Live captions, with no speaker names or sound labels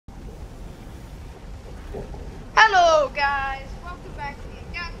Hello guys, welcome back to the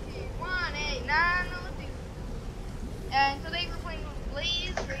Galaxy 18902. And today we're playing with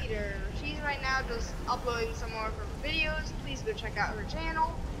Blaze Raider. She's right now just uploading some more of her videos. Please go check out her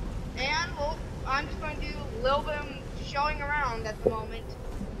channel. And well, I'm just going to do a little bit of showing around at the moment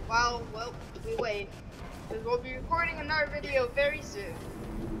while we wait. Because we'll be recording another video very soon.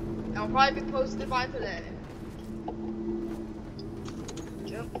 And it'll probably be posted by today.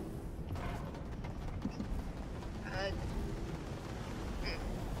 Jump.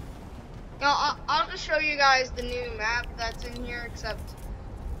 I'll just show you guys the new map that's in here, except,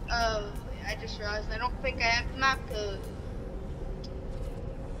 I just realized I don't think I have the map code.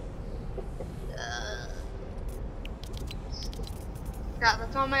 Forgot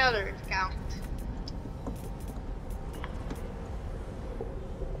that's on my other account.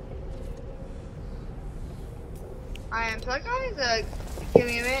 I am sorry guys, give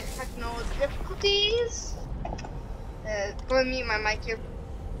me a minute, technical difficulties. Go mute my mic here.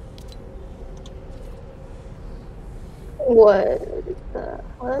 What?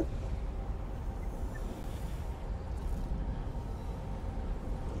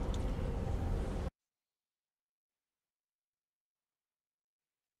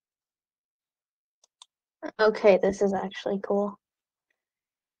 Okay, this is actually cool.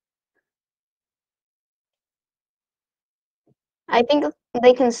 I think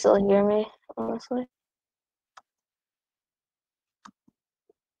they can still hear me, honestly.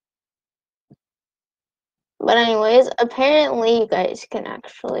 But anyways, apparently you guys can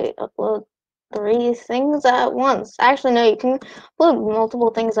actually upload 3 things at once. Actually, no, you can upload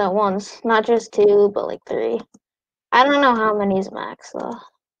multiple things at once. Not just 2, but like 3. I don't know how many is max, though.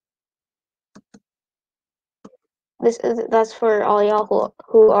 That's for all y'all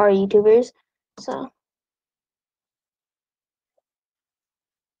who are YouTubers, so.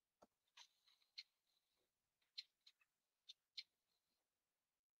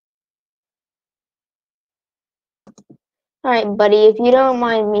 Alright, buddy, if you don't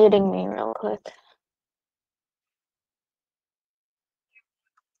mind muting me real quick.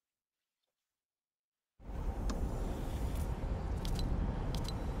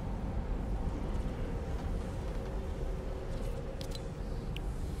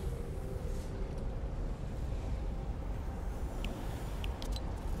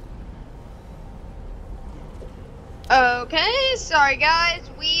 Okay, sorry guys,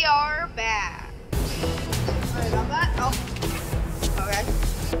 we are back. Sorry about that. Oh, okay.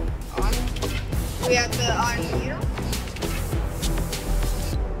 We have to unmute.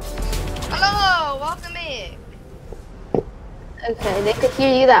 Hello, welcome in. Okay, they could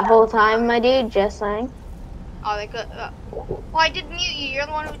hear you that whole time, my dude, just saying. Oh, they could. Well, I did mute you. You're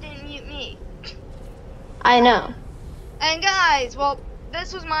the one who didn't mute me. I know. And guys, well,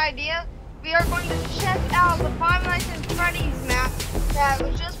 this was my idea. We are going to check out the Five Nights at Freddy's map that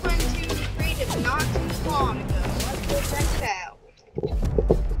was just put into creative not too long ago. Let's go check it out.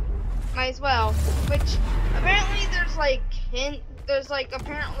 Might as well. Which apparently there's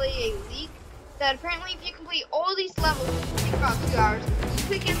apparently a leak that apparently if you complete all these levels, it take about 2 hours.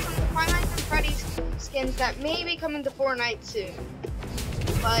 You could get some Five Nights at Freddy's skins that may be coming to Fortnite soon.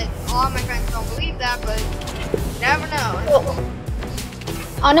 But a lot of my friends don't believe that, but you never know. Well,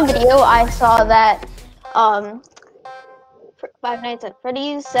 on a video, I saw that Five Nights at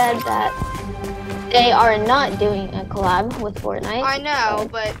Freddy's said that they are not doing a collab with Fortnite. I know,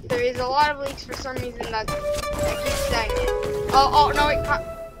 but there is a lot of leaks for some reason that keeps saying it. Oh no, wait,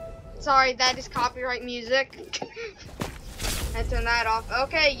 sorry, that is copyright music. I turn that off.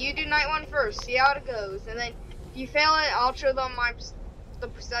 Okay, you do night 1 first. See how it goes, and then if you fail it, I'll show them the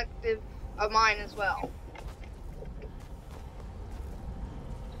perspective of mine as well.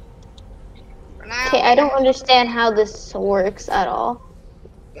 Okay, I don't understand how this works at all.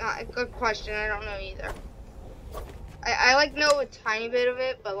 Good question. I don't know either. I know a tiny bit of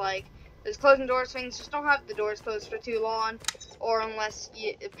it, but like there's closing doors things. Just don't have the doors closed for too long, or unless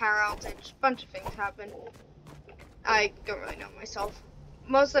power outage. A bunch of things happen. I don't really know myself.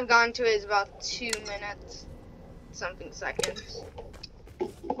 Most I've gone to is about 2 minutes, something seconds.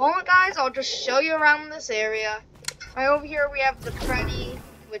 Well, guys, I'll just show you around this area. Right over here we have the Freddy,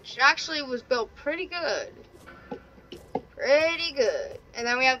 which actually was built pretty good. Pretty good. And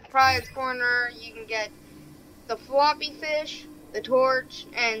then we have the prize corner. You can get the floppy fish, the torch,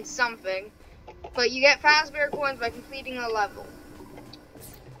 and something. But you get Fazbear coins by completing a level.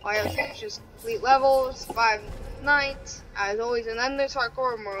 All you have to do is just complete levels, 5 nights, as always, and then there's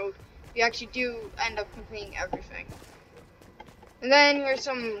hardcore mode. You actually do end up completing everything. And then here's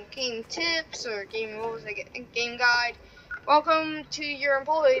some game tips or game game guide. Welcome to your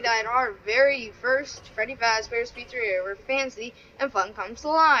employee at our very first Freddy Fazbear's Pizzeria, where fancy and fun comes to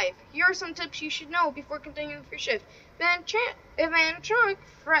life. Here are some tips you should know before continuing with your shift. If an animatronic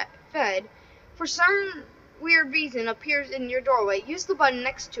Fed, for some weird reason, appears in your doorway, use the button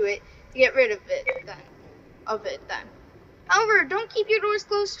next to it to get rid of it. Then. However, don't keep your doors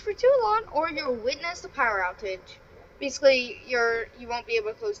closed for too long, or you'll witness a power outage. Basically, you won't be able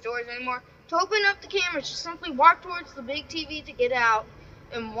to close doors anymore. To open up the cameras, just simply walk towards the big TV to get out,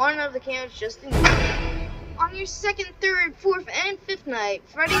 and one of the cameras just in. On your second, third, fourth, and fifth night,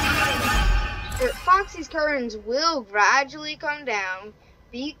 Foxy's curtains will gradually come down.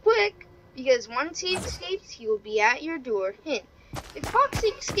 Be quick, because once he escapes, he will be at your door. Hint: if Foxy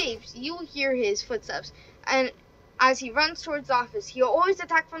escapes, you will hear his footsteps, and as he runs towards the office, he'll always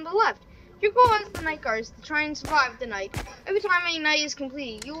attack from the left. Your goal as the night guard is to try and survive the night. Every time a night is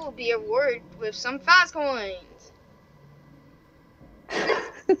completed, you will be rewarded with some fast coins.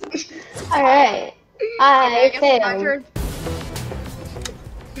 Alright. I failed. I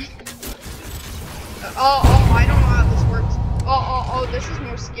don't know how this works. Oh, this is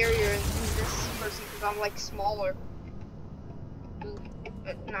more scarier in this person because I'm like smaller.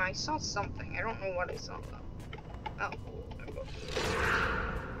 No, I saw something. I don't know what I saw though. Oh.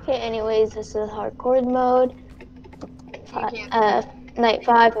 Okay, anyways, this is hardcore mode. Night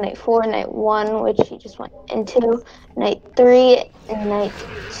 5, night 4, night 1, which he just went into, night 3, and night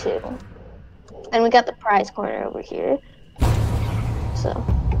 2. Then we got the prize corner over here. So,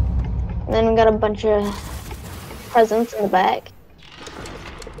 and then we got a bunch of presents in the back.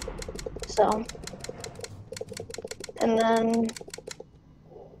 So, and then,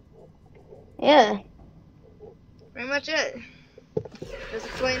 yeah. Pretty much it. Just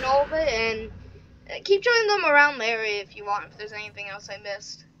explain all of it, and keep showing them around the area if you want, if there's anything else I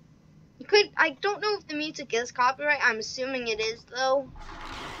missed. I don't know if the music is copyright. I'm assuming it is, though.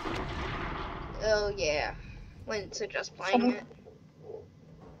 Oh, yeah. Wouldn't suggest playing it.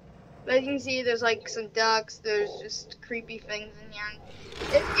 But as you can see, there's like some ducks, there's just creepy things in here.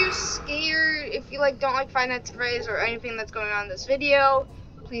 If you're scared, if you don't like Five Nights at Freddy's or anything that's going on in this video,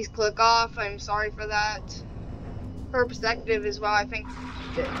 please click off. I'm sorry for that. Her perspective as well, I think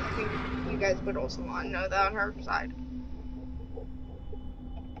you guys would also want to know that on her side.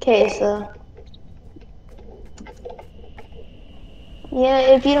 Okay, so yeah,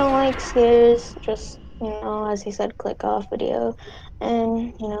 if you don't like scares, just, as he said, click off video,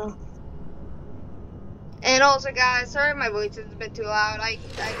 and, And also, guys, sorry my voice is a bit too loud. I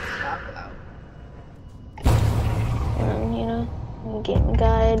talk loud. And, game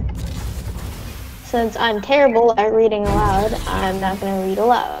guide. Since I'm terrible at reading aloud, I'm not going to read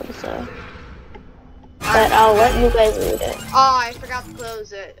aloud, so. But I'll let you guys read it. Oh, I forgot to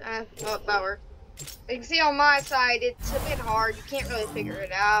close it. Oh, that worked. You can see on my side, it's a bit hard. You can't really figure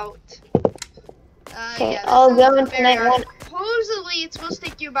it out. Okay, yeah, I'll go into night 1. Supposedly, it's supposed to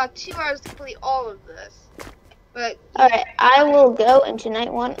take you about 2 hours to complete all of this. But alright, I will go into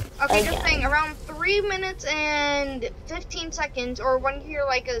night 1. Okay, again. just saying, around 3 minutes and 15 seconds, or when you hear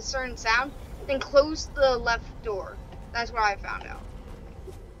like a certain sound, then close the left door. That's what I found out.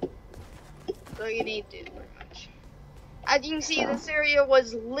 So you need to do pretty much. As you can see, this area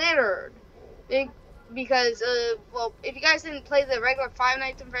was littered. Because, well, if you guys didn't play the regular Five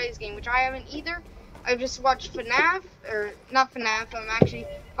Nights at Freddy's game, which I haven't either, I've just watched FNAF, or not FNAF, actually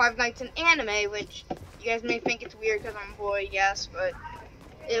Five Nights in Anime, which you guys may think it's weird because I'm a boy, yes, but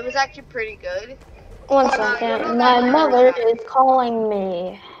it was actually pretty good. One second, my mother is calling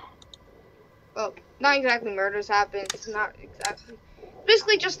me. Well, not exactly murders happen, it's not exactly.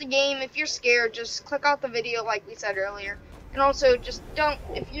 Basically just a game. If you're scared, just click out the video like we said earlier. And also, just don't,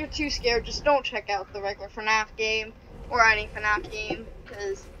 if you're too scared, just don't check out the regular FNAF game, or any FNAF game,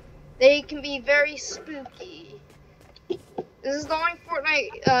 because they can be very spooky. This is the only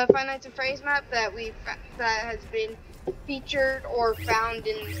Fortnite, Five Nights at Freddy's map that has been featured or found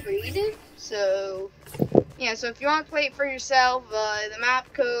in creative. So, yeah, so if you want to play it for yourself, the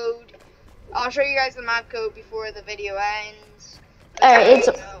map code, I'll show you guys the map code before the video ends. Alright,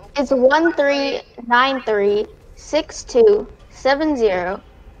 it's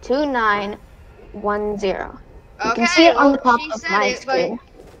 139362702910. You can see it on the top of my screen.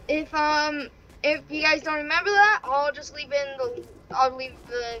 If you guys don't remember that, I'll just leave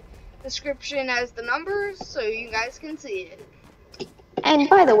the description as the numbers so you guys can see it. And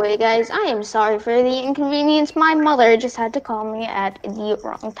by the way, guys, I am sorry for the inconvenience. My mother just had to call me at the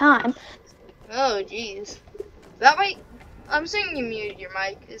wrong time. Oh, jeez. That might. I'm assuming you muted your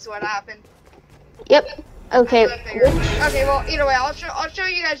mic. Is what happened. Yep. Okay. Okay. Well, either way, I'll show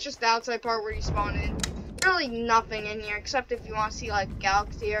you guys just the outside part where you spawn in. really nothing in here except if you want to see like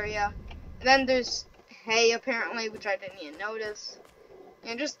galaxy area. And then there's hay apparently, which I didn't even notice.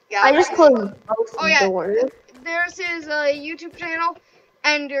 And just I just galaxy. closed both Oh yeah, doors. there's his YouTube channel,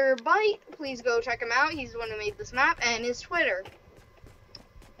 Ender Bite. Please go check him out. He's the one who made this map, and his Twitter.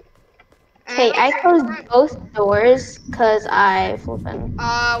 Okay, I closed both doors because I flippin'.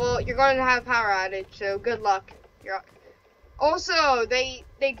 Well, you're going to have power outage, so good luck. Also, they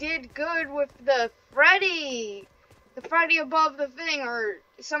did good with the Freddy above the thing, or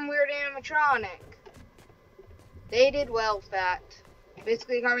some weird animatronic. They did well with that.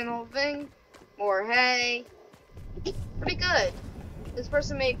 Basically covering the whole thing. More hay. Pretty good. This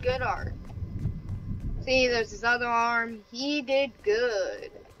person made good art. See, there's his other arm. He did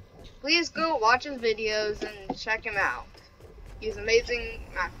good. Please go watch his videos and check him out. He's an amazing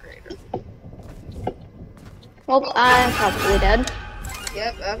map creator. Well, I'm probably dead.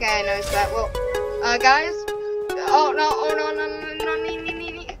 Yep, okay, I noticed that. Well, guys. Oh no, sorry.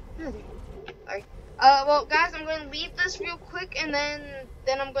 Well, guys, I'm going to leave this real quick, and then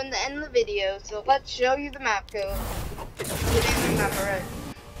I'm going to end the video. So let's show you the map code. You didn't remember it.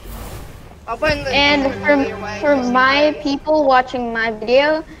 I'll put in the And for my people watching my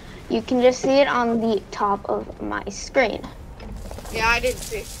video, you can just see it on the top of my screen. Yeah, I did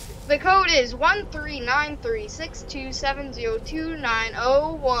see. The code is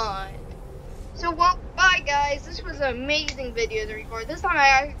 139362702901. So, well, bye guys. This was an amazing video to record. This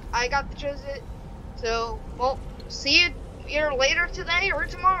time I got to choose it. So, well, see you either later today or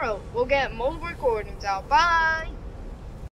tomorrow. We'll get multiple recordings out. Bye.